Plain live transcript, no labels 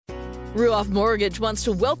Ruoff Mortgage wants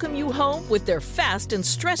to welcome you home with their fast and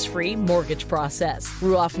stress-free mortgage process.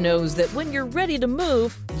 Ruoff knows that when you're ready to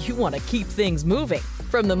move, you want to keep things moving.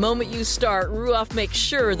 From the moment you start, Ruoff makes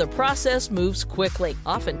sure the process moves quickly,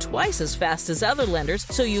 often twice as fast as other lenders,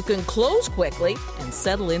 so you can close quickly and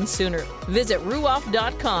settle in sooner. Visit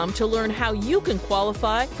ruoff.com to learn how you can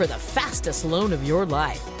qualify for the fastest loan of your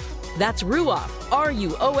life. That's Ruoff,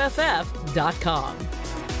 RUOFF.com.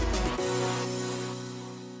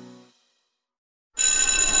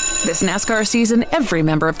 This NASCAR season, every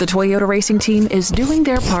member of the Toyota racing team is doing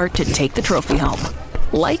their part to take the trophy home.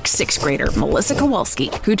 Like 6th grader Melissa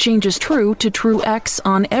Kowalski, who changes true to True X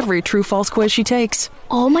on every true-false quiz she takes.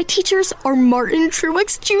 All my teachers are Martin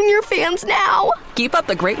Truex Jr. fans now. Keep up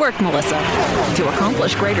the great work, Melissa. To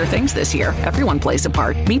accomplish greater things this year, everyone plays a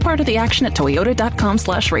part. Be part of the action at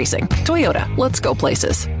toyota.com/racing. Toyota, let's go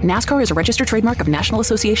places. NASCAR is a registered trademark of National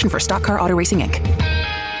Association for Stock Car Auto Racing, Inc.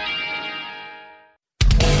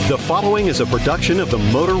 The following is a production of the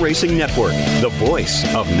Motor Racing Network, the voice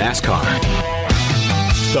of NASCAR.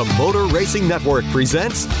 The Motor Racing Network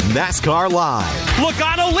presents NASCAR Live.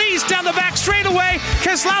 Logano leads down the back straightaway.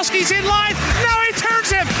 Keselowski's in line. Now he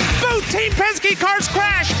turns him. Both Team Penske cars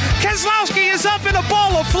crash. Keselowski is up in a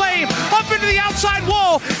ball of flame, up into the outside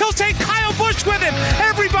wall. He'll take Kyle Busch with him.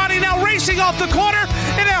 Everybody now racing off the corner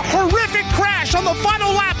in a horrific crash on the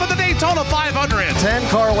final lap of the Daytona 500. 10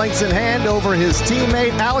 car lengths in hand over his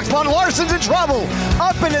teammate Alex Bowman. Larson's in trouble.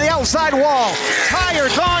 Up into the outside wall. Tire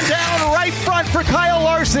gone down right front for Kyle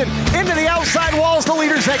Larson. Into the outside walls, the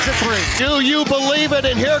leaders exit 3. Do you believe it?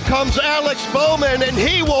 And here comes Alex Bowman, and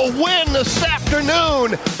he will win this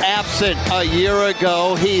afternoon. Absent a year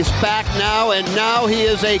ago, he's back now, and now he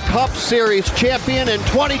is a Cup Series champion in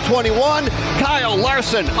 2021. Kyle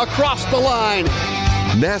Larson across the line.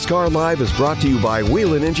 NASCAR Live is brought to you by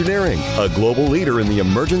Whelen Engineering, a global leader in the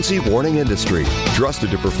emergency warning industry.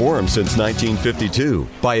 Trusted to perform since 1952.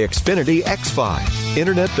 By Xfinity X5,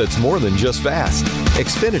 internet that's more than just fast.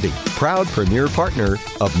 Xfinity, proud premier partner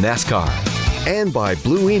of NASCAR. And by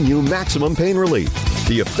Blue Emu Maximum Pain Relief,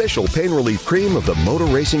 the official pain relief cream of the Motor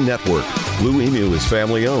Racing Network. Blue Emu is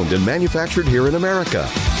family owned and manufactured here in America.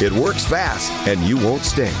 It works fast and you won't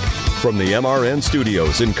stink. From the MRN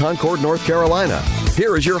studios in Concord, North Carolina,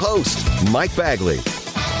 here is your host, Mike Bagley.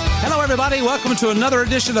 Hello, everybody. Welcome to another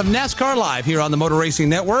edition of NASCAR Live here on the Motor Racing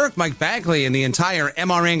Network. Mike Bagley and the entire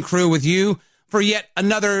MRN crew with you for yet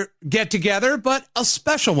another get-together, but a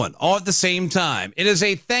special one all at the same time. It is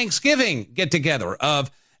a Thanksgiving get-together of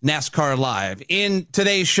NASCAR Live. In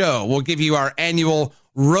today's show, we'll give you our annual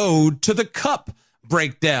Road to the Cup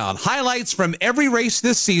breakdown. Highlights from every race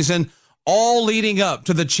this season, all leading up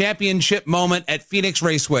to the championship moment at Phoenix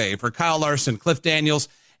Raceway for Kyle Larson, Cliff Daniels,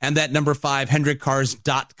 and that number 5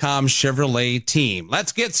 HendrickCars.com Chevrolet team.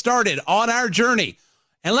 Let's get started on our journey.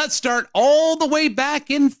 And let's start all the way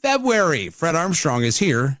back in February. Fred Armstrong is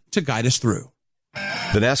here to guide us through.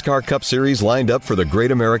 The NASCAR Cup Series lined up for the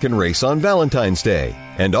Great American Race on Valentine's Day,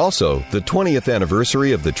 and also the 20th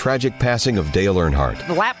anniversary of the tragic passing of Dale Earnhardt.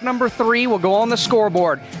 Lap number 3 will go on the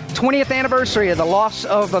scoreboard. 20th anniversary of the loss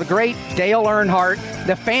of the great Dale Earnhardt.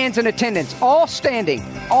 The fans in attendance, all standing,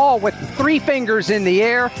 all with 3 fingers in the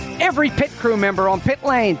air. Every pit crew member on pit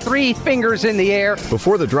lane, 3 fingers in the air.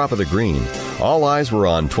 Before the drop of the green, all eyes were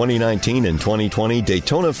on 2019 and 2020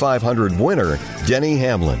 Daytona 500 winner Denny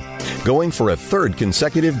Hamlin, going for a 3rd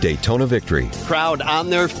consecutive Daytona victory. Crowd on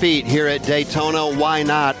their feet here at Daytona. Why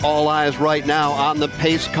not? All eyes right now on the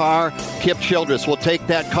pace car. Kip Childress will take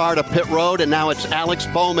that car to pit road, and now it's Alex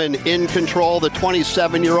Bowman in control, the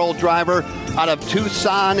 27-year-old driver out of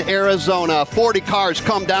Tucson, Arizona. 40 cars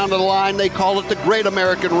come down to the line. They call it the Great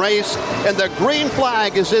American Race, and the green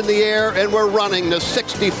flag is in the air, and we're running the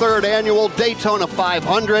 63rd annual Daytona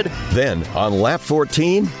 500. Then, on lap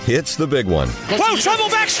 14, hits the big one. Whoa, trouble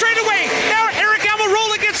back straightaway. Now Eric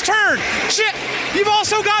Almirola gets turned. Shit, you've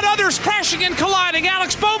also got others crashing and colliding.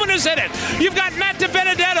 Alex Bowman is in it. You've got Matt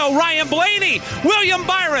DiBenedetto, Ryan Blaney, William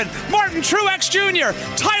Byron, Martin Truex Jr.,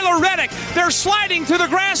 Tyler Reddick. They're sliding through the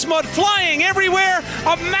grass mud, flying everywhere.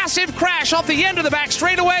 A massive crash off the end of the back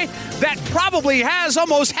straightaway that probably has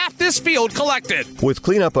almost half this field collected. With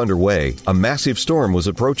cleanup underway, a massive storm was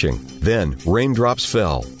approaching. Then, raindrops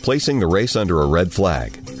fell, placing the race under a red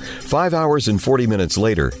flag. 5 hours and 40 minutes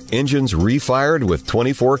later, engines refired with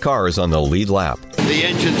 24 cars on the lead lap. The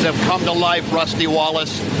engines have come to life, Rusty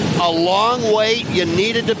Wallace. A long wait. You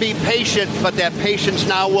needed to be patient, but that patience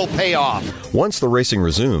now will pay off. Once the racing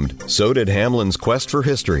resumed, so did Hamlin's quest for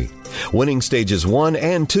history, winning stages 1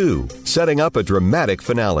 and 2, setting up a dramatic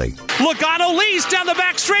finale. Logano leads down the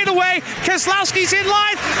back straightaway. Keselowski's in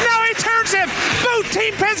line. Now he turns him. Both Two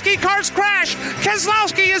Team Penske cars crash.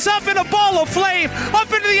 Keselowski is up in a ball of flame,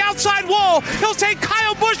 up into the outside wall. He'll take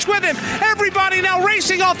Kyle Busch with him. Everybody now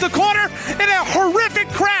racing off the corner in a horrific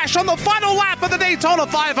crash on the final lap of the Daytona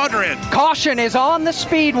 500. Caution is on the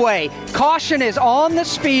speedway. Caution is on the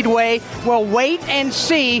speedway. We'll wait and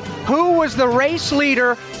see who was the race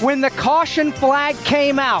leader when the caution flag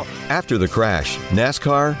came out. After the crash,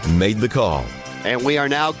 NASCAR made the call. And we are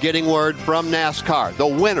now getting word from NASCAR. The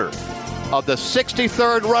winner of the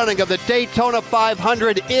 63rd running of the Daytona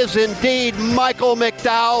 500 is indeed Michael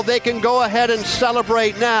McDowell. They can go ahead and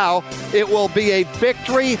celebrate now. It will be a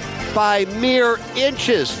victory by mere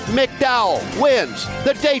inches. McDowell wins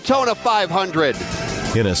the Daytona 500.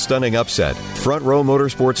 In a stunning upset, Front Row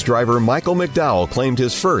Motorsports driver Michael McDowell claimed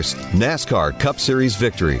his first NASCAR Cup Series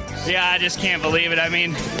victory. Yeah, I just can't believe it. I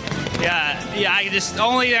mean,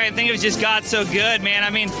 I think it was just God so good, man. I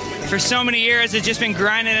mean, for so many years, I've just been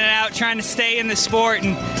grinding it out, trying to stay in the sport.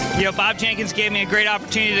 And, Bob Jenkins gave me a great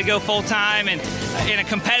opportunity to go full-time and in a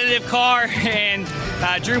competitive car. And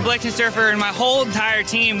Drew Blickensturfer and my whole entire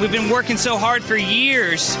team, we've been working so hard for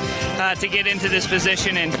years to get into this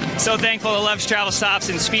position. And so thankful to Love's Travel Stops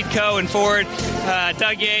and Speedco and Ford,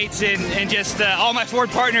 Doug Yates, and just all my Ford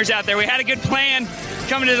partners out there. We had a good plan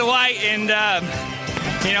coming to the white, and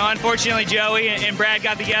unfortunately, Joey and Brad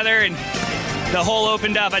got together, and the hole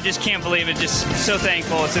opened up. I just can't believe it. Just so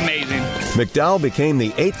thankful. It's amazing. McDowell became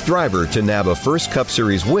the 8th driver to nab a first Cup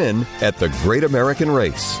Series win at the Great American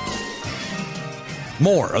Race.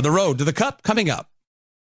 More of the road to the Cup coming up.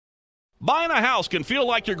 Buying a house can feel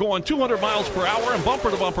like you're going 200 miles per hour in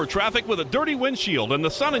bumper-to-bumper traffic with a dirty windshield and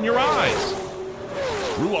the sun in your eyes.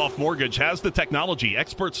 Ruoff Mortgage has the technology,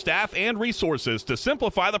 expert staff, and resources to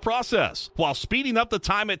simplify the process while speeding up the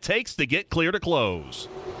time it takes to get clear to close.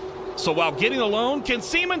 So while getting a loan can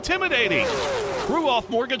seem intimidating, Ruoff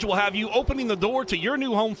Mortgage will have you opening the door to your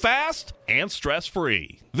new home fast and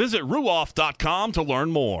stress-free. Visit ruoff.com to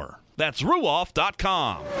learn more. That's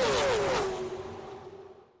ruoff.com.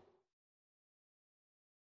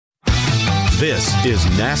 This is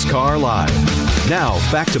NASCAR Live. Now,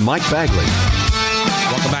 back to Mike Bagley.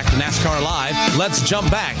 Welcome back to NASCAR Live. Let's jump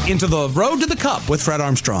back into the road to the Cup with Fred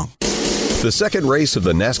Armstrong. The second race of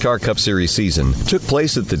the NASCAR Cup Series season took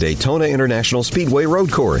place at the Daytona International Speedway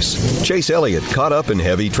road course. Chase Elliott, caught up in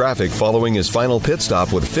heavy traffic following his final pit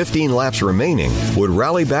stop with 15 laps remaining, would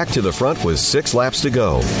rally back to the front with 6 laps to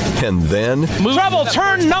go. And then... Trouble,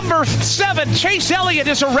 turn number 7. Chase Elliott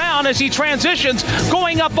is around as he transitions,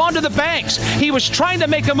 going up onto the banks. He was trying to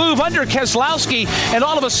make a move under Keselowski, and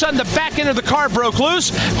all of a sudden the back end of the car broke loose.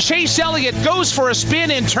 Chase Elliott goes for a spin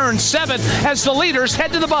in turn 7 as the leaders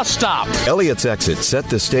head to the bus stop. Elliott's exit set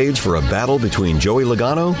the stage for a battle between Joey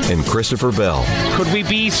Logano and Christopher Bell. Could we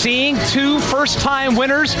be seeing 2 first-time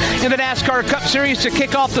winners in the NASCAR Cup Series to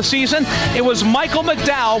kick off the season? It was Michael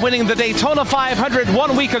McDowell winning the Daytona 500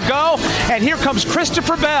 1 week ago, and here comes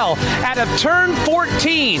Christopher Bell out of turn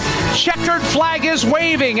 14. Checkered flag is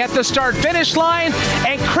waving at the start-finish line,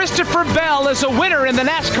 and Christopher Bell is a winner in the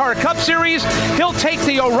NASCAR Cup Series. He'll take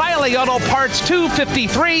the O'Reilly Auto Parts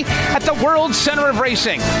 253 at the World Center of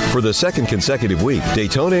Racing. For the second consecutive week,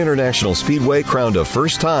 Daytona International Speedway crowned a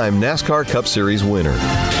first-time NASCAR Cup Series winner.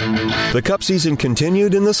 The Cup season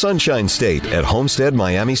continued in the Sunshine State at Homestead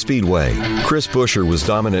Miami Speedway. Chris Buescher was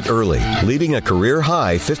dominant early, leading a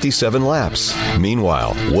career-high 57 laps.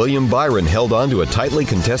 Meanwhile, William Byron held on to a tightly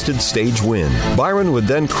contested stage win. Byron would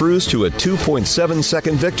then cruise to a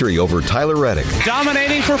 2.7-second victory over Tyler Reddick.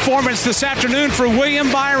 Dominating performance this afternoon for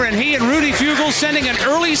William Byron. He and Rudy Fugle sending an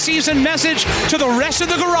early season message to the rest of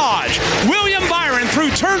the garage. William Byron through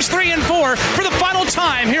turns 3 and 4 for the final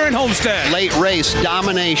time here in Homestead. Late race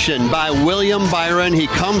domination by William Byron. He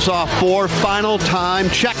comes off 4, final time,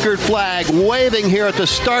 checkered flag waving here at the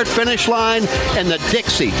start-finish line, and the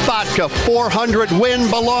Dixie Vodka 400 win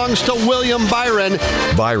belongs to William Byron.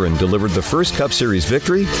 Byron delivered the first Cup Series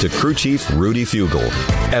victory to crew chief Rudy Fugle.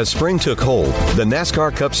 As spring took hold, the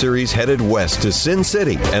NASCAR Cup Series headed west to Sin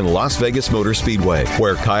City and Las Vegas Motor Speedway,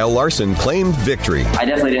 where Kyle Larson claimed victory. I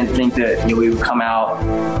definitely didn't think that we would come out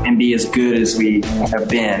and be as good as we have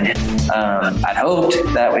been. I'd hoped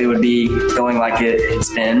that it would be going like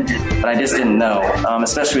it's been, but I just didn't know,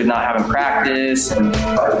 especially with not having practice and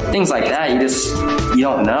things like that. You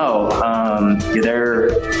don't know. They're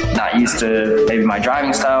not used to maybe my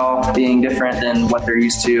driving style being different than what they're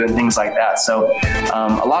used to and things like that. So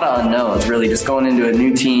a lot of unknowns, really, just going into a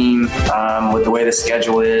new team with the way the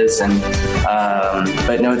schedule is. And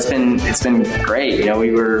but no, it's been great.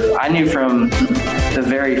 I knew from the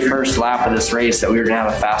very first lap of this race that we were going to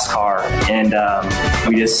have a fast car, and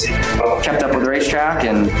we just kept up with the racetrack,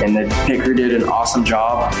 and the pit crew did an awesome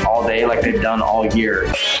job all day like they've done all year.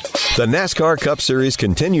 The NASCAR Cup Series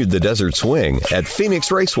continued the Desert Swing at Phoenix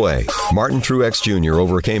Raceway. Martin Truex Jr.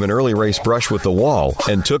 overcame an early race brush with the wall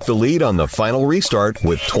and took the lead on the final restart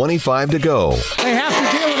with 25 to go. They have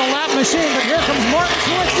to deal with a lap machine, but here comes Martin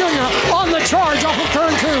Truex Jr. on the charge off of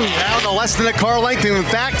turn 2. Down to less than a car length. In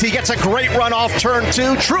fact, he gets a great run off turn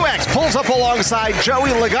 2. Truex pulls up alongside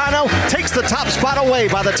Joey Logano, takes the top spot away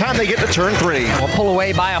by the time they get to turn 3. Will pull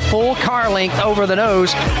away by a full car length over the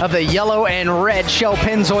nose of the yellow and red Shell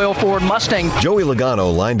Pennzoil Ford Mustang. Joey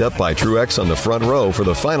Logano lined up by Truex on the front row for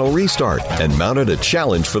the final restart and mounted a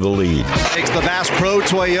challenge for the lead. Takes the Bass Pro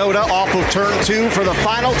Toyota off of turn 2 for the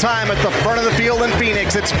final time at the front of the field in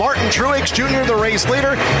Phoenix. It's Martin Truex Jr., the race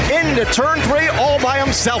leader, into turn 3 all by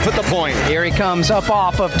himself at the point. Here he comes up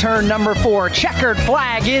off of turn number 4. Checkered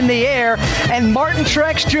flag in the air, and Martin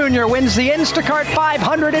Truex Jr. wins the Instacart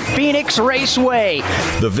 500 at Phoenix Raceway.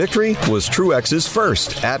 The victory was Truex's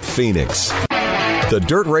first at Phoenix. The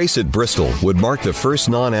dirt race at Bristol would mark the first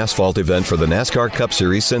non-asphalt event for the NASCAR Cup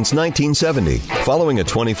Series since 1970. Following a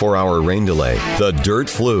 24-hour rain delay, the dirt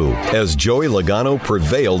flew as Joey Logano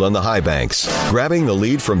prevailed on the high banks, grabbing the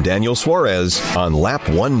lead from Daniel Suarez on lap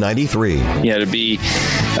 193. Yeah, to be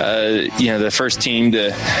the first team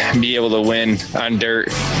to be able to win on dirt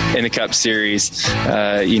in the Cup Series,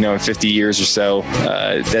 in 50 years or so,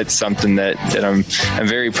 that's something that I'm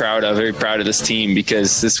very proud of this team,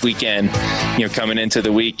 because this weekend, coming into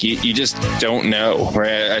the week, you just don't know,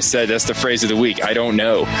 right? I said that's the phrase of the week. I don't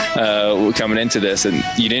know coming into this, and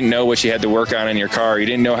you didn't know what you had to work on in your car. You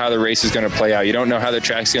didn't know how the race is going to play out. You don't know how the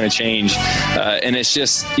track's going to change, and it's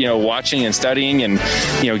just watching and studying and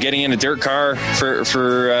getting in a dirt car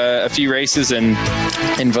for a few races and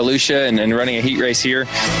in Volusia and running a heat race here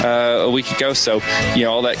a week ago. So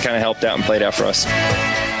all that kind of helped out and played out for us.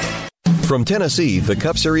 From Tennessee, the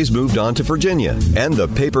Cup Series moved on to Virginia and the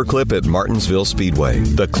paperclip at Martinsville Speedway.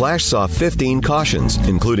 The Clash saw 15 cautions,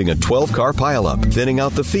 including a 12-car pileup, thinning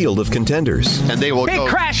out the field of contenders. And they will Big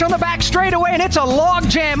crash on the back straightaway, and it's a log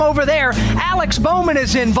jam over there. Alex Bowman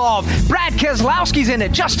is involved. Brad Keselowski's in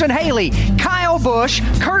it. Justin Haley, Kyle Busch,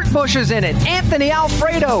 Kurt Busch is in it. Anthony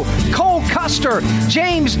Alfredo, Cole Custer,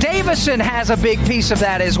 James Davison has a big piece of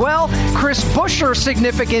that as well. Chris Buescher,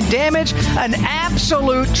 significant damage. An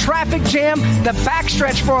absolute traffic jam. The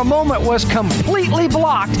backstretch for a moment was completely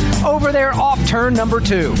blocked over there off turn number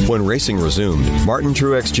 2. When racing resumed, Martin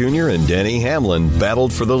Truex Jr. and Denny Hamlin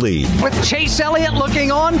battled for the lead. With Chase Elliott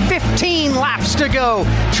looking on, 15 laps to go.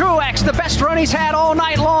 Truex, the best run he's had all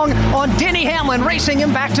night long, on Denny Hamlin, racing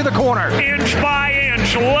him back to the corner. Inch by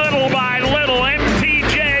inch, little by little,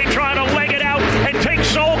 MTJ trying to leg it out and take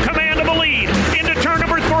sole command of the lead. Into turn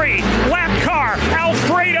number 3, lap car,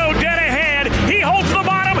 Alfredo dead ahead. He holds the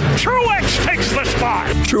bottom. Truex takes the spot.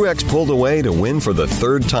 Truex pulled away to win for the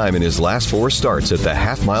third time in his last 4 starts at the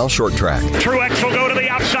half-mile short track. Truex will go to the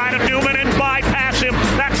outside of Newman and bypass him.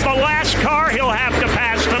 That's the last car he'll have to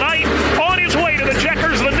pass tonight. On his way to the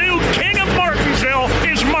checkers, the new king of Martinsville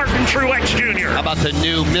is Martin Truex Jr. How about the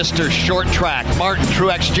new Mr. Short Track? Martin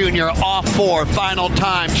Truex Jr. off 4, final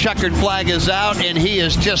time. Checkered flag is out, and he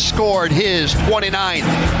has just scored his 29th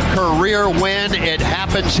career win. It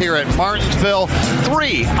happens here at Martinsville.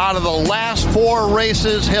 3 out of the last 4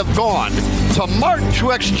 races have gone to Martin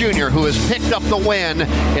Truex Jr., who has picked up the win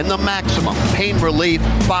in the Maximum Pain Relief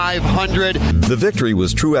 500. The victory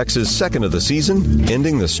was Truex's second of the season,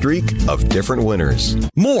 ending the streak of different winners.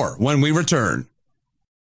 More when we return.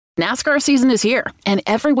 NASCAR season is here, and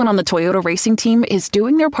everyone on the Toyota racing team is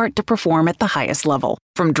doing their part to perform at the highest level.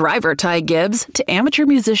 From driver Ty Gibbs to amateur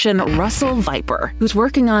musician Russell Viper, who's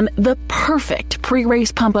working on the perfect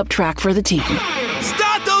pre-race pump-up track for the team.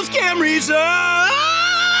 Start those Camrys up!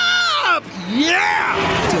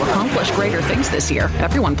 Yeah! To accomplish greater things this year,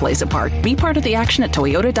 everyone plays a part. Be part of the action at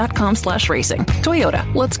toyota.com/racing.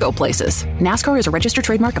 Toyota, let's go places. NASCAR is a registered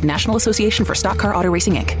trademark of National Association for Stock Car Auto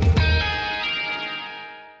Racing, Inc.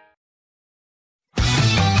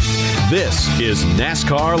 This is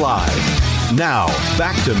NASCAR Live. Now,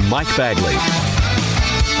 back to Mike Bagley.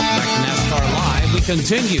 Back to NASCAR Live. We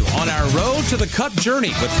continue on our road to the Cup journey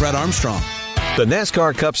with Fred Armstrong. The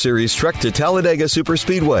NASCAR Cup Series trekked to Talladega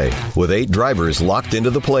Superspeedway with 8 drivers locked into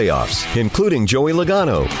the playoffs, including Joey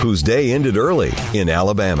Logano, whose day ended early in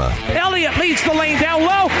Alabama. Elliott leads the lane down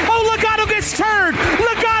low. Oh, Logano gets turned.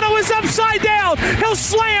 Logano is upside down. He'll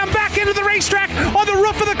slam back into the racetrack on the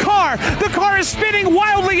roof of the car. The car is spinning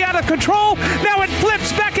wildly out of control. Now it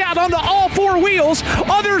flips back out onto all four wheels.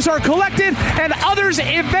 Others are collected, and others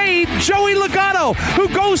evade Joey Logano, who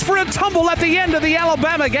goes for a tumble at the end of the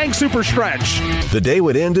Alabama Gang Super Stretch. The day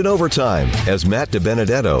would end in overtime as Matt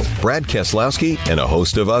DiBenedetto, Brad Keselowski, and a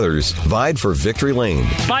host of others vied for victory lane.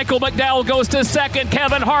 Michael McDowell goes to second.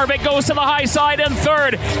 Kevin Harvick goes to the high side in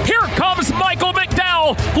third. Here comes Michael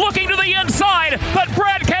McDowell looking to the inside, but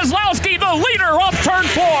Brad Keselowski, the leader, off turn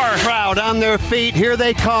 4. Crowd on their feet. Here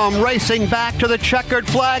they come, racing back to the checkered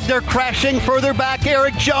flag. They're crashing further back.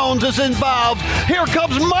 Eric Jones is involved. Here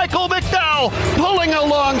comes Michael McDowell pulling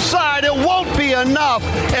alongside. It won't be enough.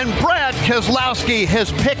 And Brad Keselowski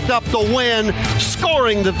has picked up the win,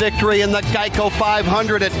 scoring the victory in the Geico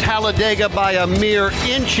 500 at Talladega by a mere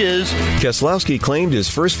inches. Keselowski claimed his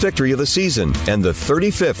first victory of the season and the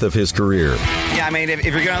 35th of his career. Yeah, I mean, if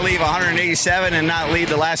you're going to leave 187 and not lead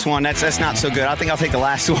the last one, that's not so good. I think I'll take the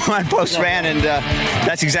last one post-fan, and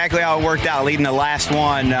that's exactly how it worked out, leading the last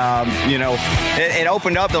one. It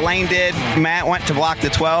opened up, the lane did. Matt went to block the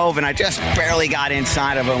 12, and I just barely got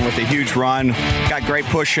inside of him with a huge run. Got great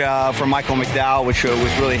push from Michael McDowell, which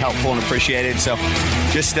was really helpful and appreciated. So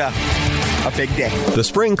just a big day. The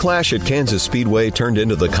spring clash at Kansas Speedway turned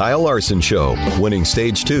into the Kyle Larson Show, winning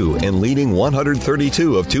stage 2 and leading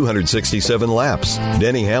 132 of 267 laps.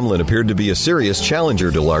 Denny Hamlin appeared to be a serious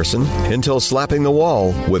challenger to Larson until slapping the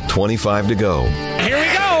wall with 25 to go. Here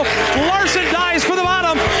we go. Larson dives for the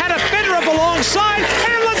bottom, had a fender up alongside.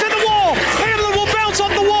 Hamlin's in the wall. Hamlin will bounce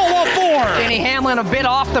off the wall off 4. Denny Hamlin a bit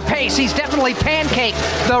off the pace. He's definitely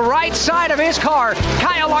pancaked the right side of his car.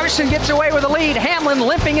 Kyle Larson gets away with the lead. Hamlin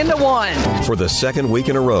limping into 1. For the second week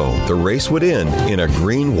in a row, the race would end in a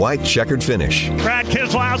green-white checkered finish. Brad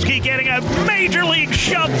Keselowski getting a major league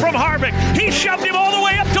shove from Harvick. He shoved him all the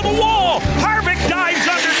way up to the wall. Harvick dives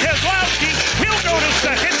under Keselowski. He'll go to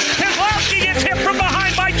second. Keselowski gets hit from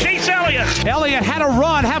behind by Chase Elliott. Elliott had a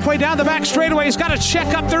run halfway down the back straightaway. He's got to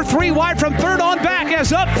check up there 3 wide from third on back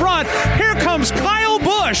as up front. Here comes Kyle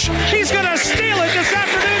Busch. He's going to steal it this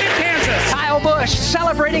afternoon in Kansas. Kyle Busch,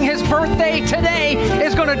 celebrating his birthday today,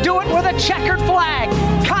 is going to do it with a checkered flag.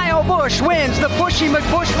 Kyle Busch wins the Bushy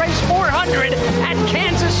McBusch Race 400 at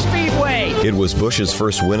Kansas Speedway. It was Busch's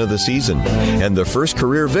first win of the season and the first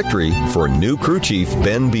career victory for new crew chief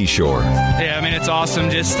Ben Beshore. Yeah, I mean, it's awesome.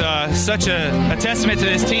 Just such a testament to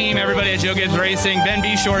this team, everybody at Joe Gibbs Racing. Ben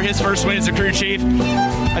Beshore, his first win as a crew chief.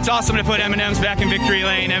 It's awesome to put M&M's back in victory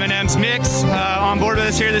lane. M&M's Mix on board with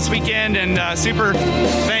us here this weekend, and super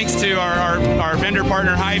thanks to our vendor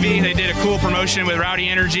partner Hy-Vee. They did a cool promotion with Rowdy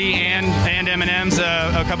Energy and M&M's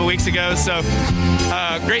a couple weeks ago. So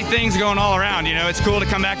great things going all around. You know, it's cool to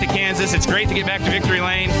come back to Kansas. It's great to get back to victory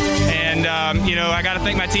lane. And, I got to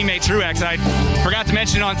thank my teammate Truex. I forgot to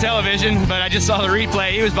mention it on television, but I just saw the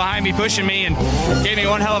replay. He was behind me pushing me and gave me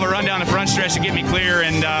one hell of a run down the front stretch to get me clear.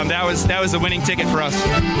 And that was the winning ticket for us.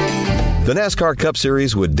 The NASCAR Cup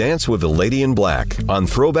Series would dance with the Lady in Black on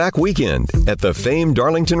Throwback Weekend at the famed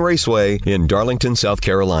Darlington Raceway in Darlington, South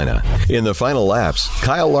Carolina. In the final laps,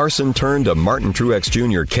 Kyle Larson turned a Martin Truex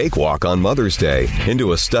Jr. cakewalk on Mother's Day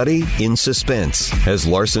into a study in suspense as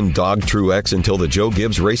Larson dogged Truex until the Joe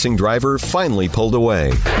Gibbs Racing driver finally pulled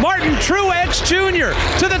away. Martin Truex Jr.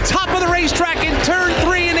 to the top of the racetrack in turn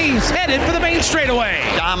 3, and he's headed for the main straightaway.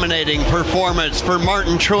 Dominating performance for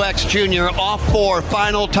Martin Truex Jr. off 4,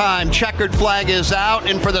 final time. Checkered flag is out,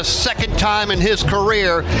 and for the second time in his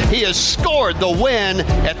career, he has scored the win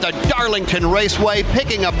at the Darlington Raceway,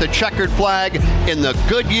 picking up the checkered flag in the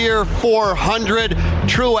Goodyear 400.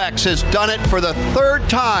 Truex has done it for the third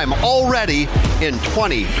time already in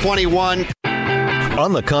 2021.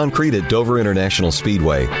 On the concrete at Dover International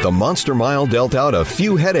Speedway, the Monster Mile dealt out a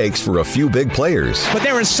few headaches for a few big players. But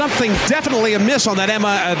there is something definitely amiss on that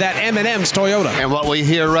M&M's Toyota. And what we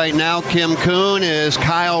hear right now, Kim Kuhn, is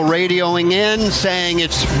Kyle radioing in saying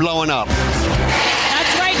it's blowing up.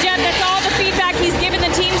 That's right, Jeff. That's all the feedback he's given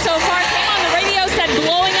the team so far. Came on the radio, said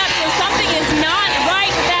blowing up, so something is not right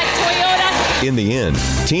with that Toyota. In the end,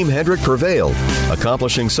 Team Hendrick prevailed,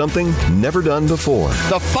 accomplishing something never done before.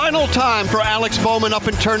 The final time for Alex Bowman up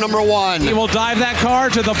in turn number 1. He will dive that car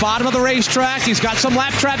to the bottom of the racetrack. He's got some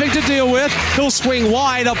lap traffic to deal with. He'll swing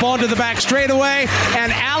wide up onto the back straightaway,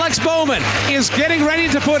 and Alex Bowman is getting ready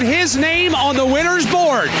to put his name on the winner's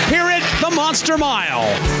board here at the Monster Mile.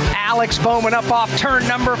 Alex Bowman up off turn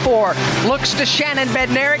number 4, looks to Shannon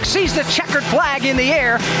Bednarik, sees the checkered flag in the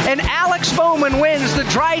air, and Alex Bowman wins the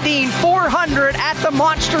Dryden 400 at the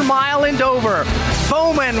Monster Mile in Dover.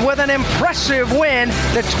 Bowman with an impressive win.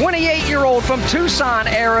 The 28-year-old from Tucson,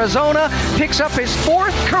 Arizona, picks up his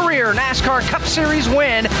 4th career NASCAR Cup Series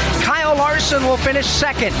win. Kyle Larson will finish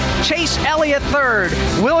 2nd, Chase Elliott 3rd,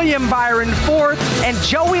 William Byron 4th, and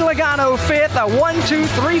Joey Logano 5th. A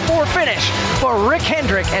 1-2-3-4 finish for Rick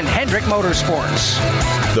Hendrick and Hendrick Motorsports.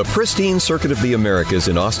 The pristine Circuit of the Americas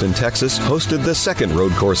in Austin, Texas, hosted the 2nd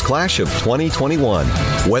road course clash of 2021.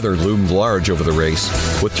 Weather loomed large over the race,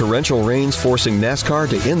 with torrential rains forcing NASCAR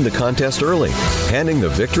to end the contest early, handing the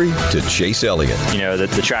victory to Chase Elliott. You know,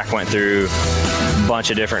 the track went through a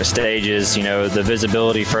bunch of different stages. You know, the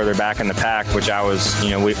visibility further back in the pack, which I was,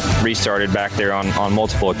 you know, we restarted back there on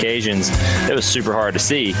multiple occasions. It was super hard to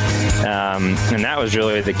see. And that was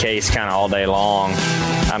really the case kind of all day long.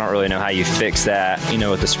 I don't really know how you fix that, you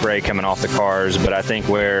know, with the spray coming off the cars, but I think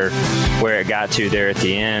where it got to there at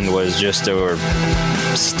the end was just over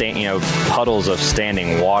puddles of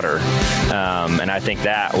standing water. And I think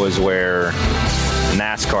that was where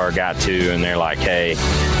NASCAR got to, and they're like, hey,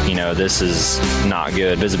 you know, this is not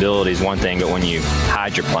good. Visibility is one thing, but when you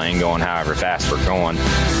hide your plane going however fast we're going,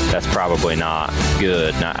 that's probably not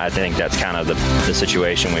good. And I think that's kind of the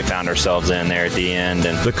situation we found ourselves in there at the end.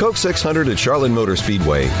 And the Coke 600 at Charlotte Motor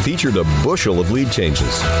Speedway featured a bushel of lead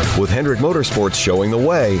changes, with Hendrick Motorsports showing the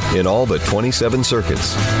way in all but 27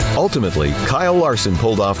 circuits. Ultimately, Kyle Larson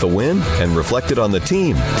pulled off the win and reflected on the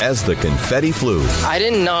team as the confetti flew. I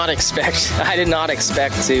did not expect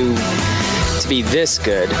to be this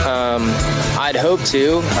good. I'd hoped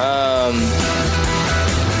to.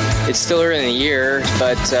 It's still early in the year,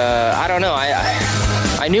 but I don't know.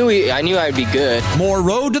 I knew I'd be good. More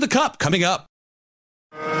Road to the Cup coming up.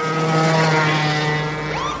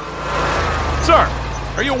 Sir,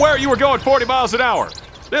 are you aware you were going 40 miles an hour?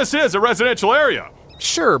 This is a residential area.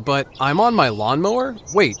 Sure, but I'm on my lawnmower?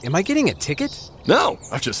 Wait, am I getting a ticket? No,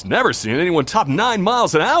 I've just never seen anyone top 9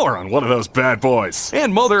 miles an hour on one of those bad boys.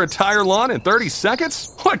 And mow their entire lawn in 30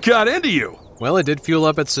 seconds? What got into you? Well, I did fuel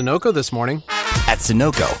up at Sunoco this morning. At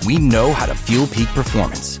Sunoco, we know how to fuel peak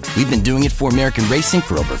performance. We've been doing it for American racing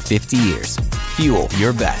for over 50 years. Fuel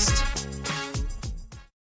your best.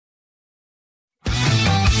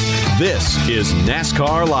 This is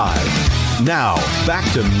NASCAR Live. Now,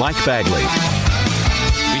 back to Mike Bagley.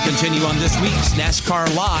 We continue on this week's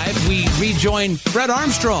NASCAR Live. We rejoin Fred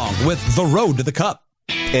Armstrong with The Road to the Cup.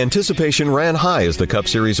 Anticipation ran high as the Cup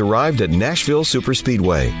Series arrived at Nashville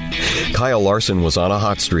Superspeedway. Kyle Larson was on a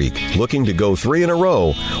hot streak, looking to go 3 in a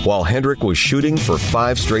row, while Hendrick was shooting for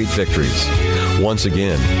 5 straight victories. Once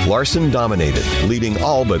again, Larson dominated, leading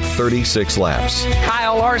all but 36 laps.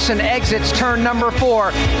 Kyle Larson exits turn number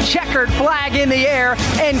 4, checkered flag in the air,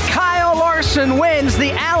 and Kyle Larson wins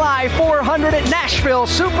the Ally 400 at Nashville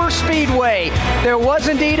Superspeedway. There was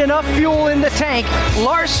indeed enough fuel in the tank.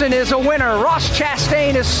 Larson is a winner. Ross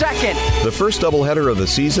Chastain is second. The first doubleheader of the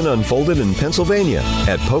season unfolded in Pennsylvania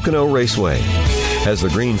at Pocono Raceway. As the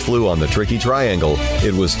green flew on the tricky triangle,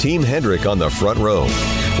 it was Team Hendrick on the front row,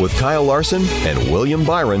 with Kyle Larson and William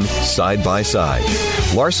Byron side by side.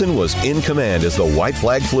 Larson was in command as the white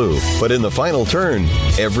flag flew, but in the final turn,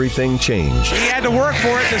 everything changed. He had to work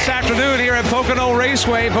for it this afternoon here at Pocono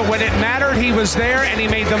Raceway, but when it mattered, he was there and he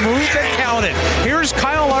made the move that counted. Here's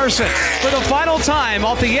Kyle Larson for the final time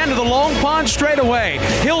off the end of the Long Pond straightaway.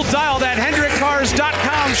 He'll dial that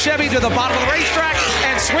HendrickCars.com Chevy to the bottom of the racetrack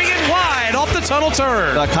and swing it wide off the tunnel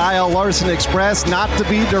turn. The Kyle Larson Express, not to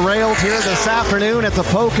be derailed here this afternoon at the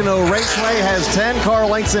Pocono Raceway, has 10 car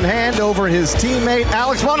lengths in hand over his teammate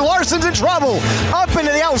Alex Bowman. Larson's in trouble. Up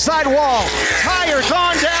into the outside wall. Tire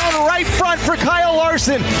gone down right front for Kyle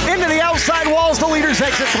Larson. Into the outside walls, the leaders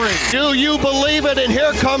exit 3. Do you believe it? And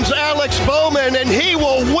here comes Alex Bowman, and he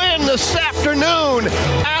will win this afternoon.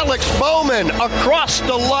 Alex Bowman across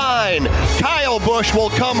the line. Kyle Busch will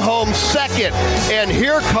come home second. And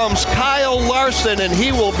here comes Kyle Larson, and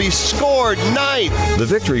he will be scored 9th. The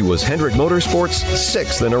victory was Hendrick Motorsports'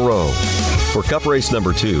 6th in a row. For Cup Race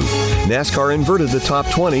number 2, NASCAR inverted the top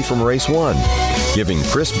 20 from Race 1, giving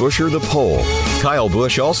Chris Buescher the pole. Kyle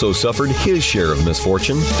Busch also suffered his share of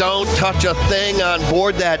misfortune. Don't touch a thing on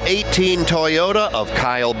board that 18 Toyota of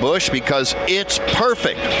Kyle Busch because it's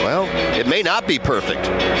perfect. Well, it may not be perfect.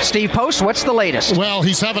 Steve Post, what's the latest? Well,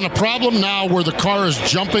 he's having a problem now where the car is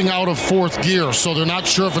jumping out of 4th gear, so they're not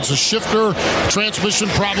sure if it's a shifter, transmission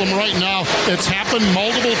problem right now. It's happened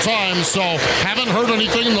multiple times, so haven't heard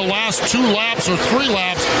anything in the last 2 laps or 3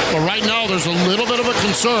 laps, but right now there's a little bit of a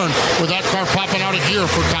concern with that car popping out of gear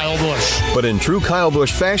for Kyle Busch. But in true Kyle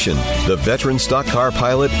Busch fashion, the veteran stock car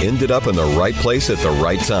pilot ended up in the right place at the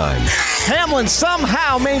right time. Hamlin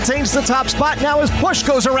somehow maintains the top spot now as Busch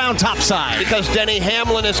goes around topside. Because Denny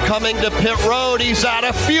Hamlin is coming to pit road. He's out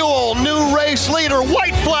of fuel. New race leader.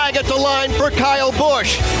 White flag at the line for Kyle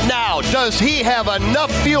Busch. Now, does he have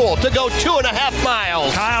enough fuel to go 2.5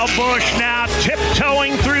 miles? Kyle Busch now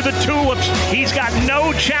tiptoeing through the tulips. He's got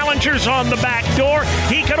no challengers on the back door.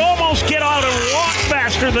 He could almost get out and walk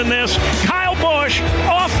faster than this. Kyle Busch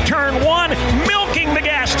off turn 1, milking the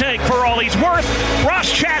gas tank for all he's worth.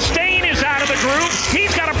 Ross Chastain is out of the groove.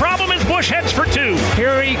 He's got a problem as Busch heads for 2.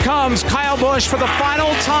 Here he comes, Kyle Busch, for the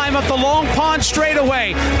final time up the Long Pond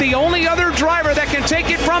straightaway. The only other driver that can take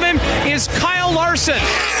it from him is Kyle Larson.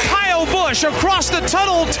 Kyle Busch across the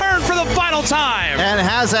tunnel turn for the final time. And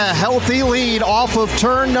has a healthy lead off of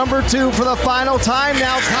turn number 2 for the final time.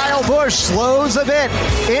 Now Kyle Busch slows a bit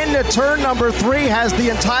into turn number 3, has the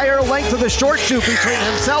entire length of the short chute between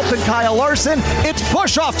himself and Kyle Larson. It's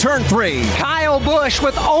Busch off turn 3. Kyle Busch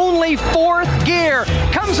with only 4th gear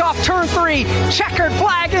comes off turn 3, checkered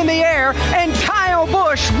flag in the air, and Kyle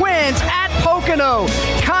Busch wins at Pocono.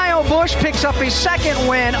 Kyle Busch picks up his 2nd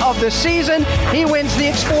win of the season. He wins the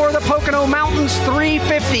Explorer the Pocono Mountains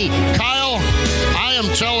 350. Kyle, I am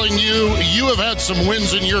telling you, you have had some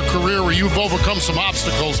wins in your career where you've overcome some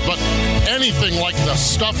obstacles, but anything like the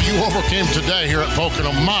stuff you overcame today here at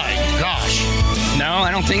Pocono, my gosh. No,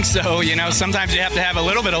 I don't think so. You know, sometimes you have to have a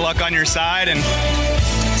little bit of luck on your side, and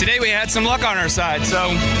today we had some luck on our side, so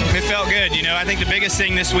it felt good. You know, I think the biggest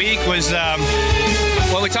thing this week was,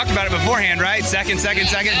 well, we talked about it beforehand, right? Second.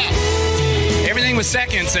 Everything was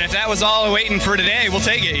seconds, and if that was all waiting for today, we'll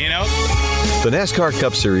take it, you know? The NASCAR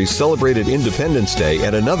Cup Series celebrated Independence Day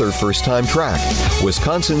at another first-time track,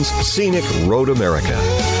 Wisconsin's scenic Road America.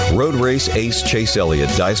 Road race ace Chase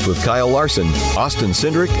Elliott diced with Kyle Larson, Austin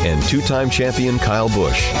Cindric, and 2-time champion Kyle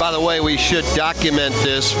Busch. By the way, we should document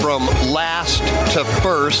this from last to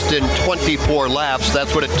first in 24 laps.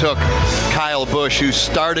 That's what it took Kyle Busch, who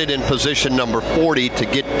started in position number 40, to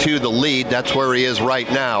get to the lead. That's where he is right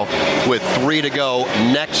now with 3 to go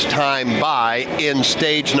next time by in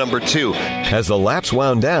stage number 2. As the laps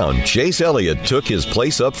wound down, Chase Elliott took his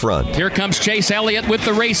place up front. Here comes Chase Elliott with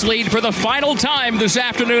the race lead for the final time this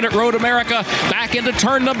afternoon at Road America. Back into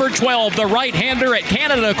turn number 12, the right-hander at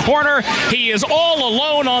Canada Corner. He is all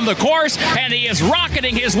alone on the course, and he is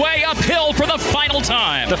rocketing his way uphill for the final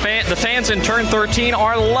time. The fans in turn 13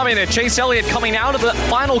 are loving it. Chase Elliott coming out of the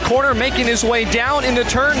final corner, making his way down into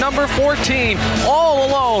turn number 14. All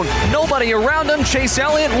alone, nobody around him. Chase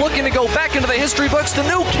Elliott looking to go back into the history books, the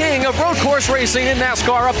new king of road course racing in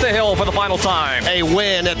NASCAR, up the hill for the final time. A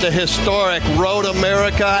win at the historic Road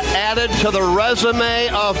America added to the resume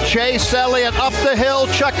of Chase Elliott. Up the hill,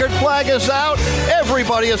 checkered flag is out.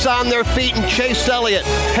 Everybody is on their feet, and Chase Elliott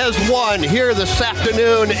has won here this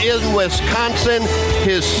afternoon in Wisconsin.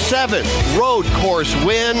 His 7th road course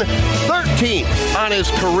win, 13th on his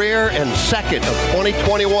career, and 2nd of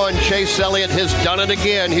 2021. Chase Elliott has done it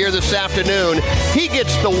again here this afternoon. He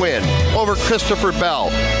gets the win over Christopher Bell.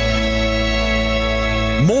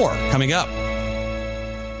 More coming up.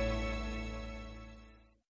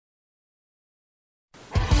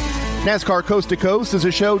 NASCAR Coast to Coast is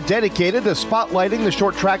a show dedicated to spotlighting the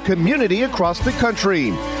short track community across the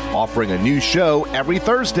country. Offering a new show every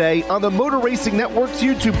Thursday on the Motor Racing Network's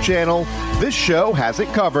YouTube channel, this show has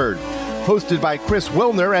it covered. Hosted by Chris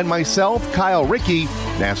Wilner and myself, Kyle Rickey,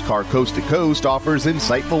 NASCAR Coast to Coast offers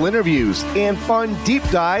insightful interviews and fun deep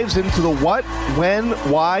dives into the what, when,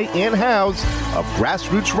 why, and hows of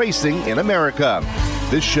grassroots racing in America.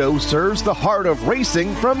 This show serves the heart of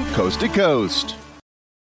racing from coast to coast.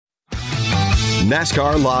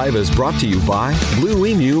 NASCAR Live is brought to you by Blue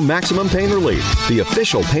Emu Maximum Pain Relief, the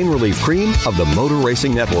official pain relief cream of the Motor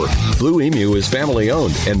Racing Network. Blue Emu is family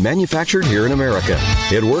owned and manufactured here in America.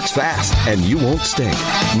 It works fast and you won't stink.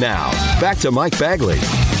 Now, back to Mike Bagley.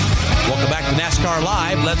 Welcome back to NASCAR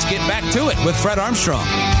Live. Let's get back to it with Fred Armstrong.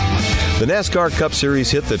 The NASCAR Cup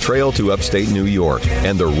Series hit the trail to upstate New York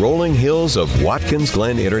and the rolling hills of Watkins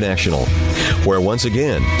Glen International, where once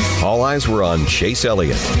again, all eyes were on Chase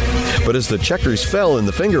Elliott. But as the checkers fell in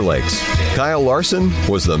the Finger Lakes, Kyle Larson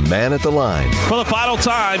was the man at the line. For the final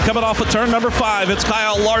time, coming off of turn number 5, it's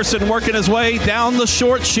Kyle Larson working his way down the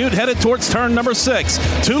short chute, headed towards turn number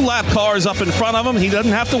 6. 2 lap cars up in front of him. He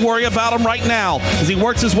doesn't have to worry about them right now as he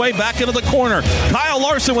works his way back into the corner. Kyle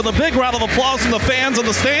Larson with a big round of applause from the fans in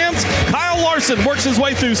the stands. Kyle Larson works his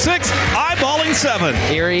way through 6, eyeballing 7.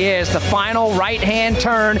 Here he is, the final right-hand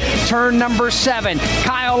turn, turn number 7.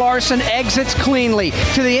 Kyle Larson exits cleanly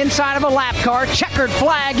to the inside of of a lap car, checkered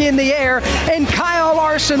flag in the air, and Kyle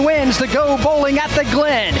Larson wins the Go Bowling at the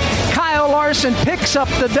Glen. Kyle Larson picks up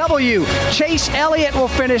the W. Chase Elliott will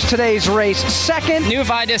finish today's race second. Knew if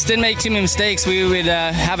I just didn't make too many mistakes, we would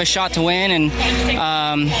have a shot to win, and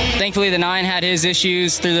thankfully the 9 had his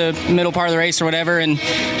issues through the middle part of the race or whatever, and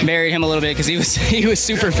buried him a little bit because he was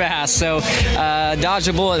super fast, so dodged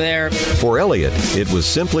a bullet there. For Elliott, it was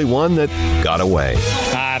simply one that got away.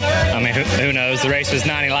 I mean, who knows? The race was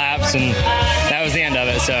 90 laps, and that was the end of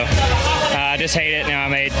it. So I just hate it. I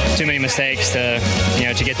made too many mistakes to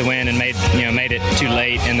get the win, and made it too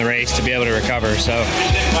late in the race to be able to recover. So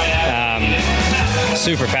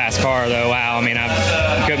super fast car, though. Wow. I mean,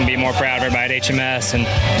 I couldn't be more proud of everybody at HMS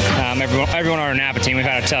and everyone on our Napa team. We've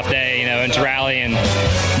had a tough day, and to rally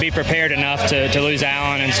and be prepared enough to lose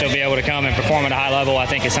Allen and still be able to come and perform at a high level, I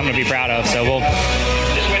think is something to be proud of. So we'll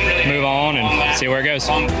move on and see where it goes.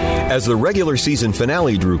 As the regular season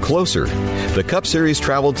finale drew closer, the Cup Series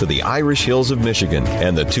traveled to the Irish Hills of Michigan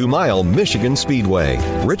and the 2-mile Michigan Speedway.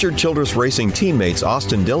 Richard Childress Racing teammates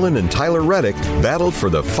Austin Dillon and Tyler Reddick battled for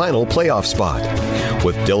the final playoff spot.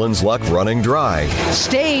 With Dillon's luck running dry,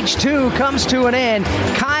 Stage 2 comes to an end.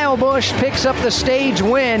 Kyle Busch picks up the stage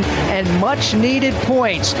win and much needed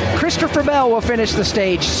points. Christopher Bell will finish the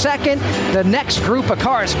stage second. The next group of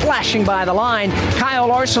cars flashing by the line. Kyle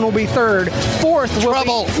Larson will be third. Fourth will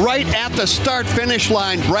Trouble right at the start-finish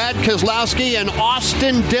line. Brad Keselowski and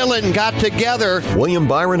Austin Dillon got together. William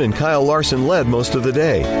Byron and Kyle Larson led most of the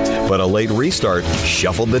day, but a late restart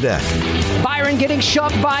shuffled the deck. Byron getting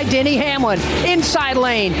shoved by Denny Hamlin. Inside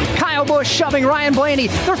lane, Kyle Busch shoving Ryan Blaney.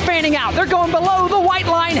 They're fanning out. They're going below the white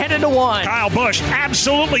line, headed to 1. Kyle Busch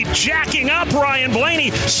absolutely jacking up Ryan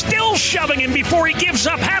Blaney, still shoving him before he gives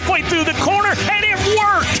up halfway through the corner, and it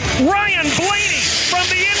worked. Ryan Blaney from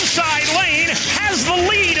the inside lane has the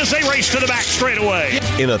lead as they race to the back straightaway.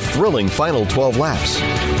 In a thrilling final 12 laps,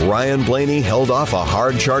 Ryan Blaney held off a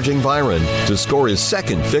hard-charging Byron to score his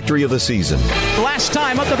second victory of the season. Last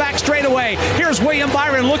time up the back straightaway. Here's William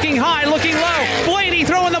Byron looking high, looking low. Blaney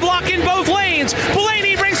throwing the block in both lanes.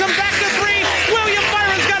 Blaney brings him back to 3. William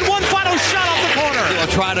Byron's got one final shot off the corner. He'll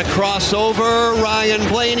try to cross over. Ryan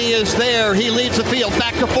Blaney is there. He leads the field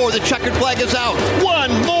back to 4. The checkered flag is out.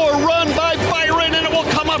 One more run by Byron, and it will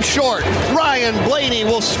come up short. Ryan Blaney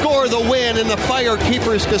will score the win in the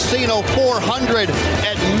Firekeepers Casino 400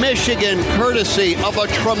 at Michigan, courtesy of a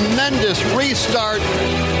tremendous restart.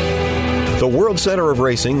 The World Center of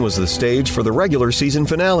Racing was the stage for the regular season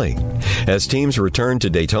finale. As teams returned to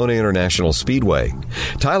Daytona International Speedway,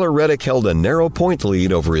 Tyler Reddick held a narrow point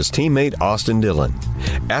lead over his teammate Austin Dillon.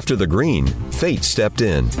 After the green, fate stepped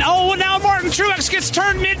in. Oh, now Martin Truex gets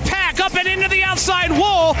turned mid-pack up and into the outside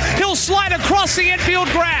wall. He'll slide across the infield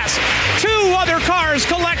grass. 2 other cars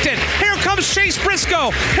collected. Here comes Chase Briscoe.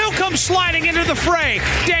 He'll come sliding into the fray.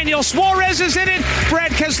 Daniel Suarez is in it.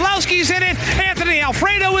 Brad Keselowski's in it. Anthony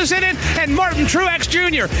Alfredo is in it. And Martin Truex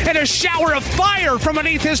Jr. in a shower of fire from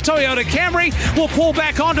beneath his Toyota Camry will pull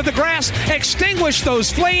back onto the grass, extinguish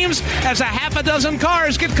those flames as a half a dozen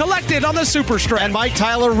cars get collected on the super stretch. And Mike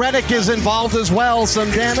Tyler Reddick is involved as well.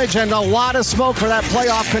 Some damage and a lot of smoke for that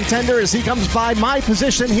playoff contender as he comes by my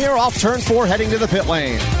position here off turn 4 heading to the pit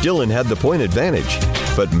lane. Dillon had the point advantage,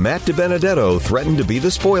 but Matt DiBenedetto threatened to be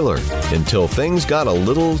the spoiler until things got a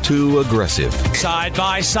little too aggressive. Side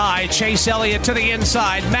by side, Chase Elliott to the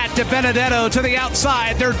inside, Matt DiBenedetto to the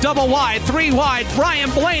outside. They're double wide, 3 wide. Ryan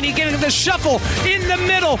Blaney getting the shuffle in the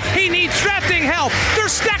middle. He needs drafting help. They're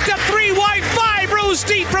stacked up 3 wide, 5 rows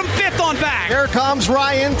deep from 5th on back. Here comes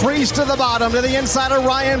Ryan Preece to the bottom, to the inside of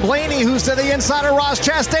Ryan Blaney, who's to the inside of Ross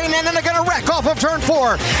Chastain, and then they're going to wreck off of turn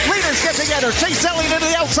 4. Leaders get together. Chase Elliott into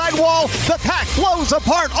the outside wall. The pack blows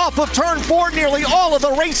apart off of turn 4. Nearly all of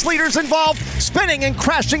the race leaders involved spinning and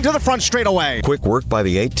crashing to the front straightaway. Quick work by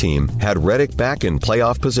the 8 team had Reddick back in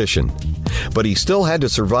playoff position. But he still had to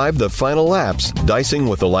survive the final laps, dicing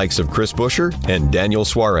with the likes of Chris Buescher and Daniel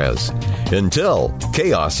Suarez, until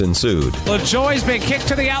chaos ensued. LaJoie's been kicked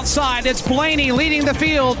to the outside. It's Blaney leading the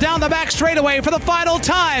field down the back straightaway for the final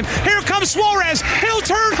time. Here comes Suarez. He'll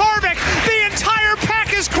turn Harvick. The entire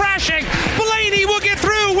pack is crashing. Blaney will get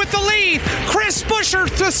through with the lead. Chris Buescher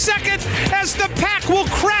to second as the pack will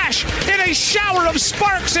crash in a shower of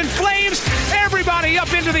sparks and flames. Everybody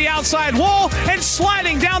up into the outside wall and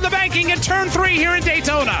sliding down the banking in turn 3 here in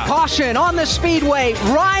Daytona. Caution on the speedway.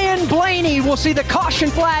 Ryan Blaney will see the caution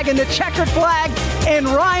flag and the checkered flag, and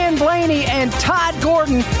Ryan Blaney and Todd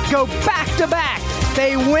Gordon go back to back.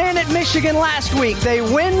 They win at Michigan last week. They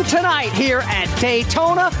win tonight here at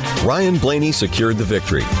Daytona. Ryan Blaney secured the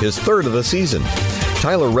victory, his 3rd of the season.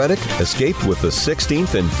 Tyler Reddick escaped with the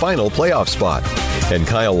 16th and final playoff spot. And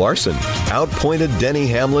Kyle Larson outpointed Denny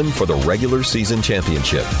Hamlin for the regular season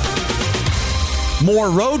championship. More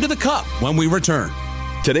Road to the Cup when we return.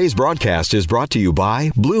 Today's broadcast is brought to you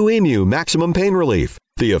by Blue Emu Maximum Pain Relief,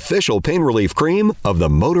 the official pain relief cream of the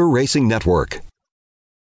Motor Racing Network.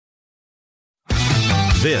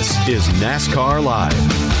 This is NASCAR Live.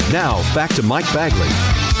 Now, back to Mike Bagley.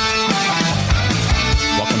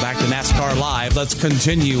 Welcome back to NASCAR Live. Let's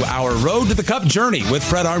continue our Road to the Cup journey with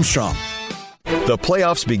Fred Armstrong. The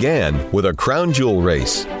playoffs began with a crown jewel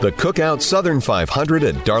race, the Cookout Southern 500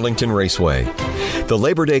 at Darlington Raceway. The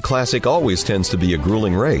Labor Day Classic always tends to be a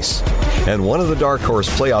grueling race, and one of the dark horse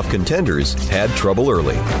playoff contenders had trouble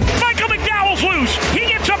early. Michael McDowell's loose. He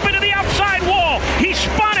gets up into the outside wall. He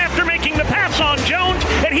spun after making the pass on Jones,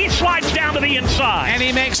 and he slides down to the inside. And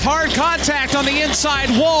he makes hard contact on the inside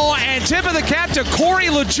wall, and tip of the cap to Corey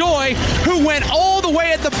LaJoie, who went all the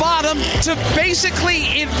way at the bottom to basically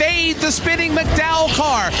evade the spinning McDowell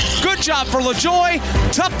car. Good job for LaJoie.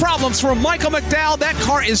 Tough problems for Michael McDowell. That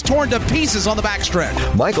car is torn to pieces on the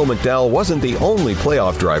backstretch. Michael McDowell wasn't the only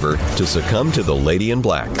playoff driver to succumb to the Lady in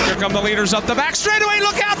Black. Here come the leaders up the back straightaway.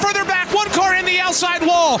 Look out further back. One car in the outside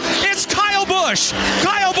wall. It's Kyle Busch.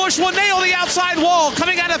 Kyle Busch will nail the outside wall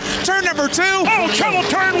coming out of turn number 2. Oh, trouble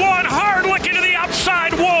turn 1. Hard look into the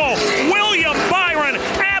outside wall. William Byron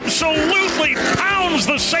absolutely pounds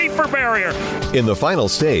the safer barrier. In the final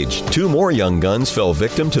stage, 2 more young guns fell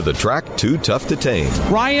victim to the track too tough to tame.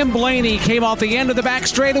 Ryan Blaney came off the end of the back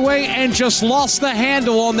straightaway and just lost the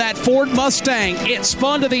handle on that Ford Mustang. It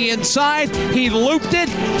spun to the inside. He looped it,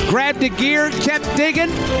 grabbed the gear, kept digging,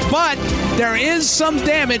 but there is some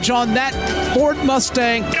damage on that Ford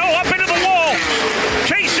Mustang. Go up into the wall.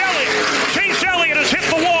 Chase Elliott has hit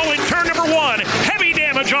the wall in turn number 1. Heavy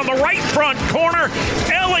damage on the right front corner.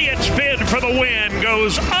 Elliott's bid for the win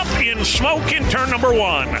goes up in smoke in turn number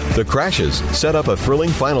 1. The crashes set up a thrilling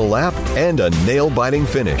final lap and a nail-biting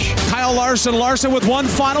finish. Kyle Larson with one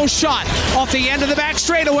final shot off the end of the back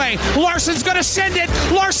straightaway. Larson's going to send it.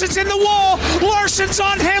 Larson's in the wall. Larson's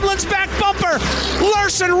on Hamlin's back bumper.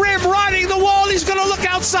 Larson rim riding the wall. He's going to look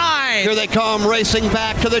outside. Here they come racing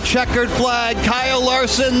back to the checkered flag. Kyle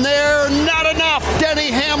Larson there. Not enough.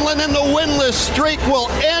 Denny Hamlin in the winless streak will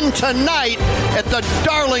end tonight at the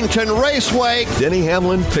Darlington Raceway. Denny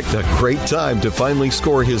Hamlin picked a great time to finally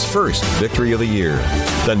score his first victory of the year.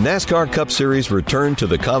 The NASCAR Cup Series returned to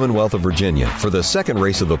the Commonwealth of Virginia for the second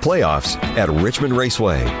race of the playoffs at Richmond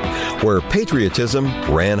Raceway, where patriotism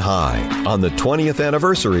ran high on the 20th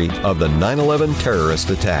anniversary of the 9/11 terrorist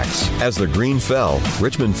attacks. As the green fell,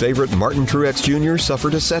 Richmond favorite Martin Truex Jr.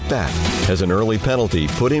 suffered a setback as an early penalty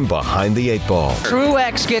put him behind the 8 ball.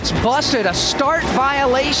 Truex gets busted, a start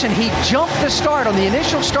violation. He jumped the start on the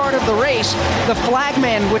initial start of the race. The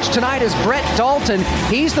flagman, which tonight is Brett Dalton,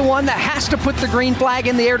 he's the one that has to put the green flag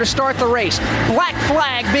in the air to start the race. Black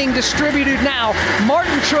flag being distributed now.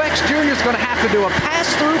 Martin Truex Jr. is going to have to do a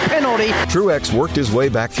pass-through penalty. Truex worked his way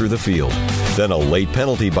back through the field. Then a late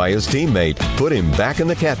penalty by his teammate put him back in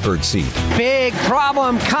the catbird seat. Big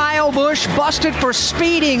problem. Kyle Busch busted for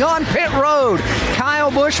speeding on pit road.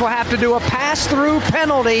 Kyle Busch will have to do a pass-through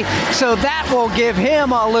penalty, so that will give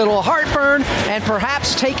him a little heartburn and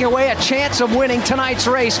perhaps take away a chance of winning tonight's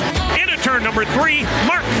race. Into turn number 3,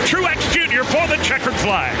 Martin Truex Jr. for the checkered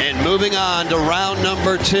flag. And moving on to round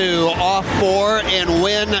number 2, off 4 and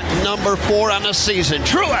win number 4 on the season.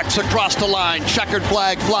 Truex across the line, checkered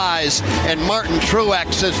flag flies, and Martin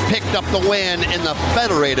Truex has picked up the win in the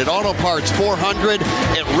Federated Auto Parts 400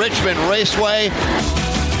 at Richmond Raceway.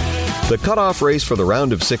 The cutoff race for the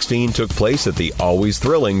round of 16 took place at the always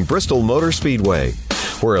thrilling Bristol Motor Speedway,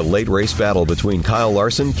 where a late race battle between Kyle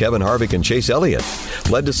Larson, Kevin Harvick, and Chase Elliott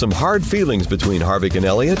led to some hard feelings between Harvick and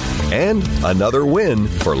Elliott, and another win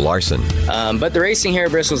for Larson. But the racing here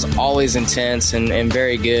at Bristol is always intense and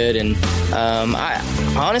very good. And I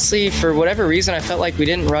honestly, for whatever reason, I felt like we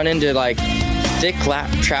didn't run into like thick lap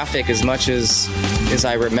traffic as much as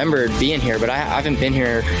I remembered being here. But I haven't been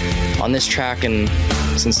here on this track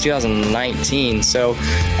since 2019. So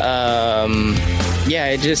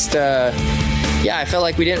I felt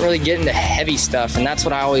like we didn't really get into heavy stuff, and that's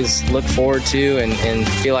what I always look forward to and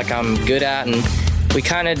feel like I'm good at. And we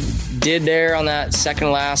kind of did there on that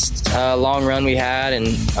second last long run we had. And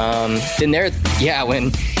then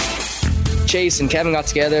when Chase and Kevin got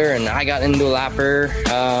together and I got into a lapper,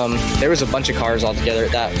 there was a bunch of cars all together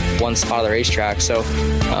at that one spot of the racetrack. So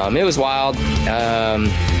it was wild,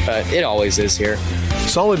 but it always is here.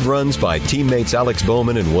 Solid runs by teammates Alex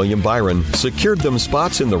Bowman and William Byron secured them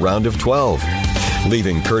spots in the round of 12.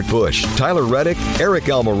 leaving Kurt Busch, Tyler Reddick, Eric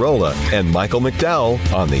Almirola, and Michael McDowell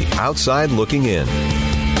on the outside looking in.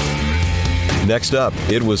 Next up,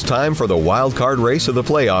 it was time for the wild card race of the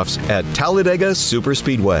playoffs at Talladega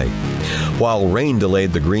Superspeedway. While rain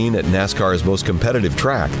delayed the green at NASCAR's most competitive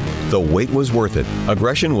track, the wait was worth it.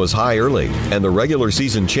 Aggression was high early, and the regular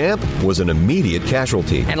season champ was an immediate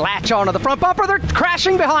casualty. And latch onto the front bumper. They're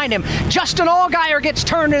crashing behind him. Justin Allgaier gets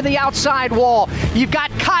turned to the outside wall. You've got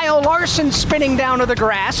Kyle Larson spinning down to the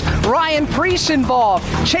grass. Ryan Preece involved.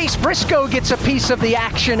 Chase Briscoe gets a piece of the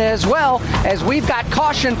action as well, as we've got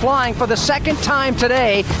caution flying for the second time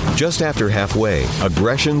today. Just after halfway,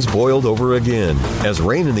 aggressions boiled over again as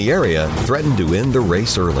rain in the area threatened to end the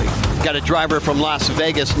race early. Got a driver from Las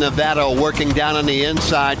Vegas, Nevada, working down on the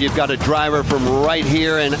inside. You've got a driver from right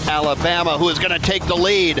here in Alabama who is going to take the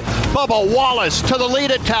lead. Bubba Wallace to the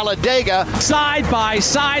lead at Talladega. Side by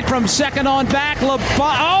side from second on back.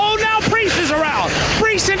 Oh, now Preece is around.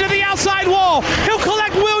 Preece into the outside wall. He'll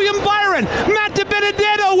collect William Byron. Matt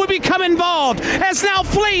DiBenedetto will become involved as now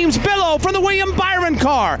flames billow from the William Byron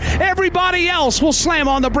car. Everybody else will slam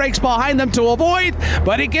on the brakes behind them to avoid,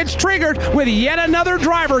 but it gets triggered with yet another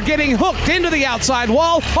driver getting hooked into the outside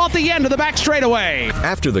wall off the end of the back straightaway.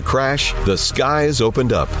 After the crash, the skies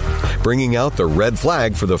opened up, bringing out the red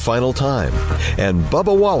flag for the final time, and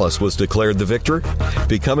Bubba Wallace was declared the victor,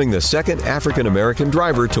 becoming the second African-American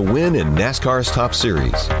driver to win in NASCAR's Top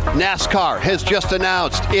Series. NASCAR has just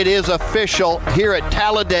announced it is official here at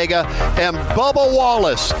Talladega, and Bubba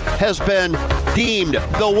Wallace has been deemed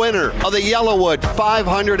the winner of the Yellowwood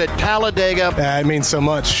 500 at Talladega. It means so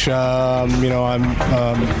much. I'm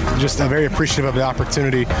just very appreciative of the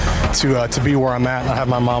opportunity to be where I'm at. I have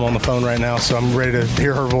my mom on the phone right now, so I'm ready to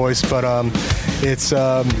hear her voice. But it's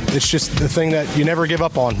just the thing that you never give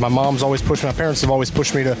up on. My mom's always pushed me. My parents have always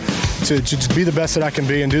pushed me to just be the best that I can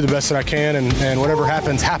be and do the best that I can, and whatever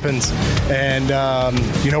happens. And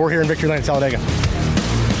we're here in Victory Lane at Talladega.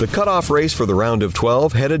 The cutoff race for the round of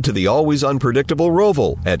 12 headed to the always unpredictable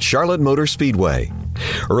Roval at Charlotte Motor Speedway.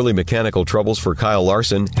 Early mechanical troubles for Kyle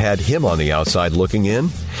Larson had him on the outside looking in,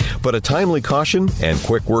 but a timely caution and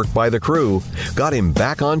quick work by the crew got him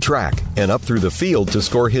back on track and up through the field to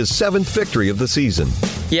score his 7th victory of the season.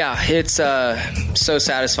 Yeah, it's so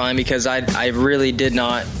satisfying because I really did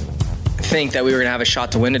not think that we were going to have a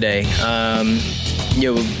shot to win today.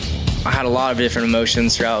 I had a lot of different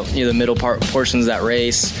emotions throughout the middle portions of that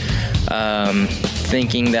race,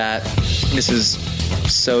 thinking that this is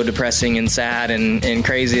so depressing and sad and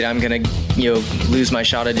crazy that I'm going to lose my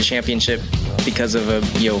shot at the championship because of a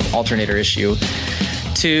alternator issue.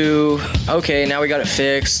 To okay, now we got it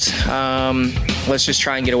fixed. Let's just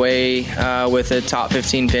try and get away with a top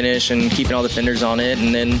 15 finish and keeping all the fenders on it.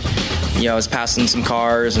 And then I was passing some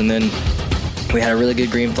cars, and then we had a really good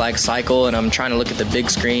green flag cycle, and I'm trying to look at the big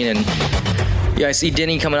screen, and I see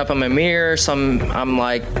Denny coming up on my mirror, so I'm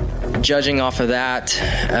like judging off of that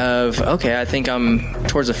okay, I think I'm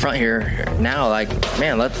towards the front here now. Like,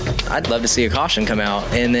 man, I'd love to see a caution come out,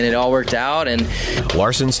 and then it all worked out. And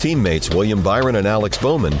Larson's teammates William Byron and Alex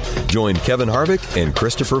Bowman joined Kevin Harvick and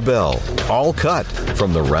Christopher Bell, all cut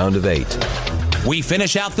from the round of 8. We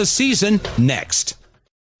finish out the season next.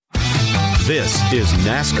 This is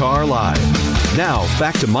NASCAR Live. Now,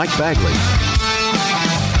 back to Mike Bagley.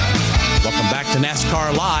 Welcome back to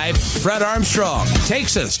NASCAR Live. Fred Armstrong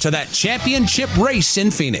takes us to that championship race in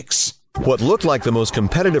Phoenix. What looked like the most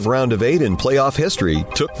competitive round of 8 in playoff history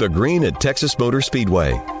took the green at Texas Motor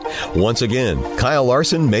Speedway. Once again, Kyle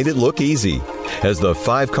Larson made it look easy as the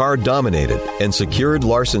 5-car dominated and secured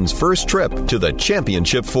Larson's first trip to the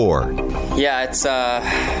Championship 4. Yeah, it's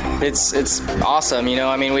awesome. We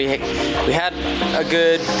had a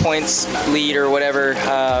good points lead or whatever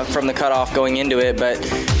from the cutoff going into it, but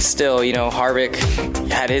still, Harvick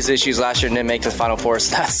had his issues last year and didn't make the Final Four.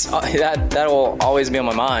 So that will always be on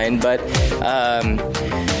my mind. But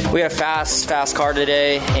we had a fast car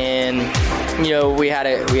today, and we had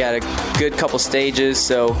a good couple stages.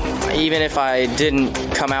 So even if I didn't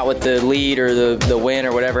come out with the lead or the win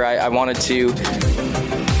or whatever, I wanted to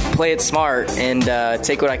play it smart and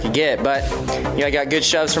take what I could get. But I got good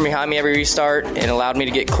shoves from behind me every restart, and allowed me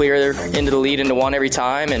to get clear into the lead into one every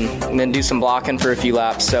time, and then do some blocking for a few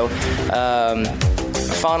laps. So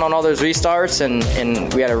fun on all those restarts,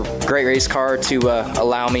 and we had a great race car to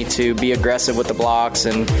allow me to be aggressive with the blocks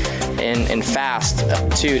and fast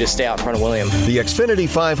too, to stay out in front of William. The Xfinity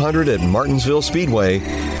 500 at Martinsville Speedway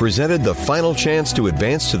presented the final chance to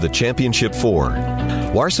advance to the Championship 4.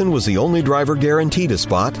 Larson was the only driver guaranteed a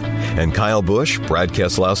spot, And Kyle Busch, Brad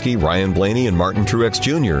Keselowski, Ryan Blaney, and Martin Truex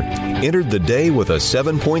Jr. entered the day with a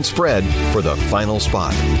 7-point spread for the final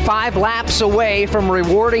spot. 5 laps away from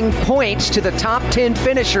rewarding points to the top 10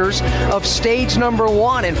 finishers of stage number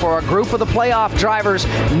 1. And for a group of the playoff drivers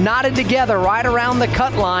knotted together right around the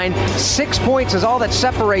cut line, 6 points is all that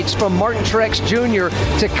separates from Martin Truex Jr.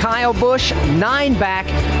 to Kyle Busch, 9 back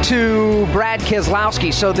to Brad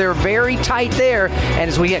Keselowski. So they're very tight there. And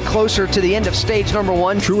as we get closer to the end of stage number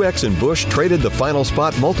 1, Truex and Busch traded the final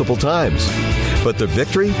spot multiple times. But the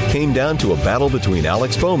victory came down to a battle between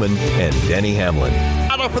Alex Bowman and Denny Hamlin.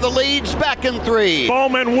 Battle for the leads, back in 3.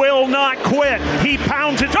 Bowman will not quit. He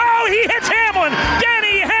pounds it. Oh, he hits Hamlin.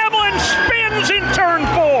 Denny Hamlin spins in turn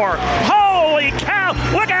 4. Holy cow.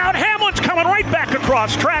 Look out. Hamlin's coming right back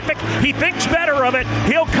across traffic. He thinks better of it.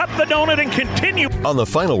 He'll cut the donut and continue. On the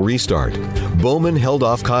final restart, Bowman held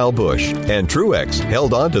off Kyle Busch, and Truex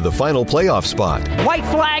held on to the final playoff spot. White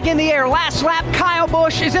flag in the air. Last lap, Kyle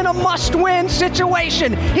Busch is in a must-win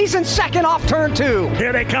situation. He's in second off turn 2.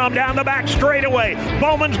 Here they come down the back straightaway.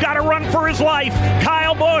 Bowman's got to run for his life.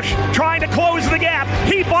 Kyle Busch trying to close the gap.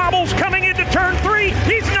 He bobbles coming into turn 3.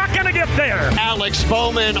 He's not going to get there. Alex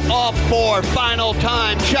Bowman off for final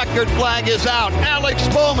time. Checkered flag is out. Alex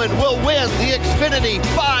Bowman will win the Xfinity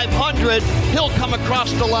 500. He'll come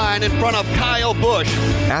across the line in front of Kyle Busch.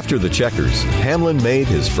 After the checkers, Hamlin made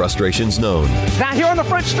his frustrations known. Now here on the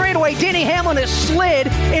front straightaway, Denny Hamlin has slid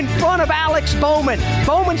in front of Alex Bowman.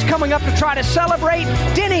 Bowman's coming up to try to celebrate.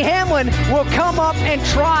 Denny Hamlin will come up and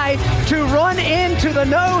try to run into the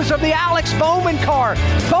nose of the Alex Bowman car.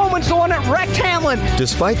 Bowman's the one that wrecked Hamlin.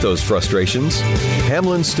 Despite those frustrations,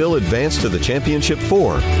 Hamlin still advanced to the championship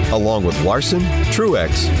 4, along with Larson,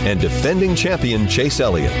 Truex, and defending champion Chase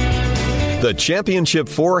Elliott. The Championship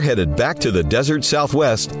 4 headed back to the desert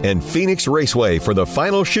Southwest and Phoenix Raceway for the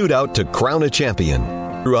final shootout to crown a champion.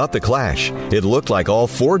 Throughout the clash, it looked like all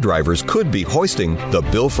 4 drivers could be hoisting the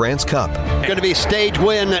Bill France Cup. Going to be stage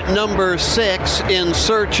win number 6 in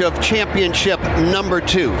search of championship number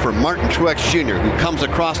 2 for Martin Truex Jr., who comes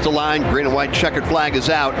across the line. Green and white checkered flag is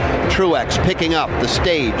out. Truex picking up the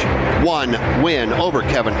stage 1 win over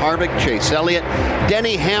Kevin Harvick, Chase Elliott,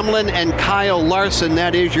 Denny Hamlin, and Kyle Larson.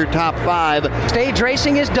 That is your top 5. Stage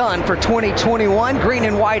racing is done for 2021. Green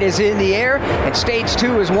and white is in the air, and stage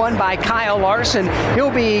 2 is won by Kyle Larson.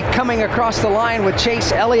 He'll be coming across the line with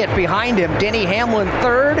Chase Elliott behind him. Denny Hamlin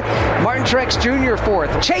 3rd, Martin Truex Jr.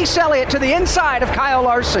 4th. Chase Elliott to the inside of Kyle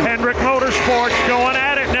Larson. Hendrick Motorsports going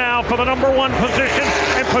at it now for the number 1 position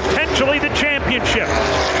and potentially the championship.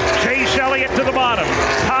 Chase Elliott to the bottom.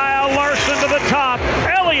 Kyle Larson to the top.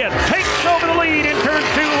 Elliott takes over the lead in turn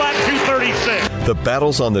 2, lap 236. The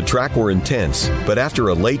battles on the track were intense, but after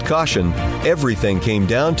a late caution, everything came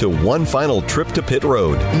down to one final trip to pit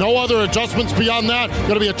road. No other adjustments beyond that.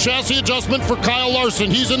 Going to be a chassis adjustment for Kyle Larson.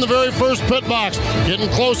 He's in the very first pit box. Getting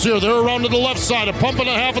close here. They're around to the left side. A pump and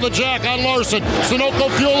a half of the jack on Larson. Sunoco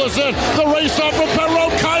fuel is in. The race off from pit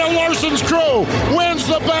road. Kyle Larson's crew wins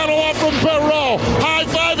the battle off from pit road.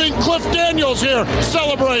 High-fiving Cliff Daniels here,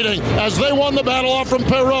 celebrating as they won the battle off from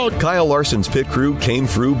pit road. Kyle Larson's pit crew came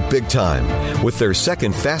through big time with their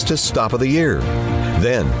second fastest stop of the year.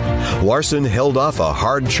 Then, Larson held off a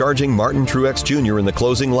hard-charging Martin Truex Jr. in the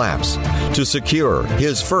closing laps to secure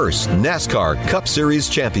his first NASCAR Cup Series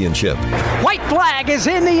championship. White flag is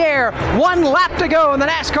in the air. 1 lap to go in the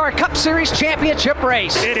NASCAR Cup Series championship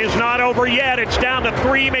race. It is not over yet. It's down to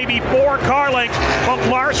 3, maybe 4 car lengths. But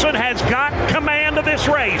Larson has got command of this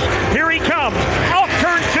race. Here he comes. Off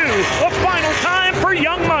turn 2. The final time for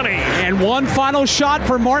Young Money. And one final shot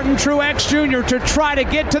for Martin Truex Jr. to try to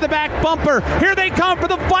get to the back bumper. Here they come for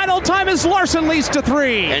the final time as Larson leads to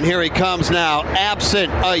 3. And here he comes now,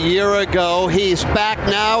 absent a year ago. He's back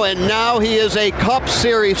now, and now he is a Cup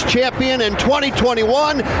Series champion in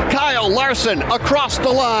 2021. Kyle Larson across the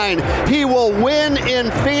line. He will win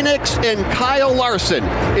in Phoenix, and Kyle Larson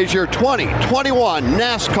is your 2021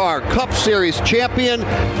 NASCAR Cup Series champion.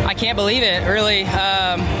 I can't believe it, really.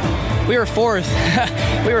 We were 4th.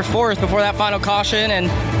 We were 4th before that final caution, and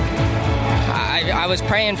I was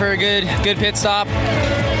praying for a good pit stop.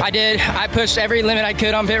 I did. I pushed every limit I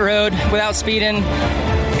could on pit road without speeding.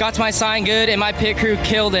 Got to my sign good, and my pit crew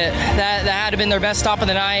killed it. That had to have been their best stop of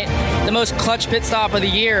the night, the most clutch pit stop of the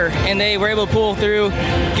year, and they were able to pull through,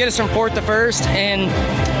 get us from 4th to 1st, and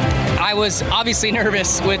I was obviously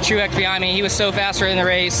nervous with Truex behind me. He was so fast in the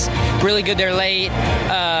race, really good there late,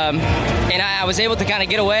 and I was able to kind of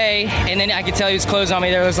get away, and then I could tell he was closing on me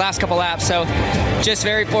there those last couple laps. So just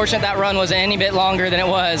very fortunate that run wasn't any bit longer than it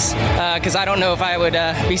was, because I don't know if I would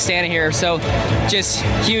be standing here. So just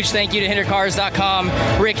huge thank you to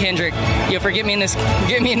HinderCars.com, Rick Hendrick, for getting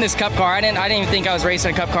me in this Cup car. I didn't even think I was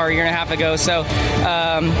racing a Cup car a year and a half ago. So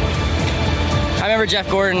I remember Jeff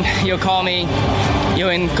Gordon, called me,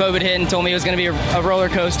 when COVID hit and told me it was going to be a roller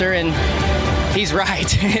coaster, and he's right.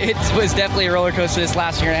 It was definitely a roller coaster this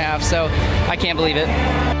last year and a half, so I can't believe it.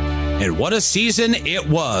 And what a season it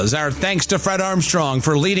was. Our thanks to Fred Armstrong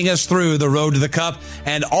for leading us through the road to the Cup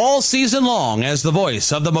and all season long as the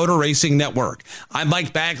voice of the Motor Racing Network. I'm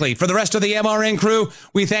Mike Bagley. For the rest of the MRN crew,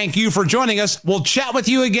 we thank you for joining us. We'll chat with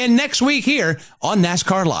you again next week here on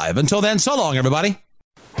NASCAR Live. Until then, so long, everybody.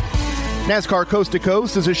 NASCAR Coast to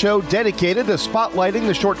Coast is a show dedicated to spotlighting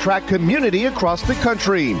the short track community across the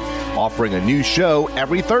country. Offering a new show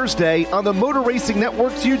every Thursday on the Motor Racing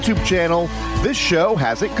Network's YouTube channel, this show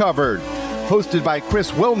has it covered. Hosted by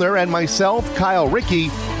Chris Wilner and myself, Kyle Rickey,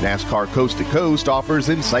 NASCAR Coast to Coast offers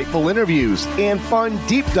insightful interviews and fun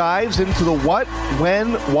deep dives into the what,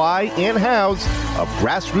 when, why, and hows of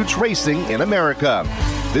grassroots racing in America.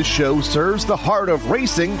 This show serves the heart of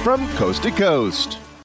racing from coast to coast.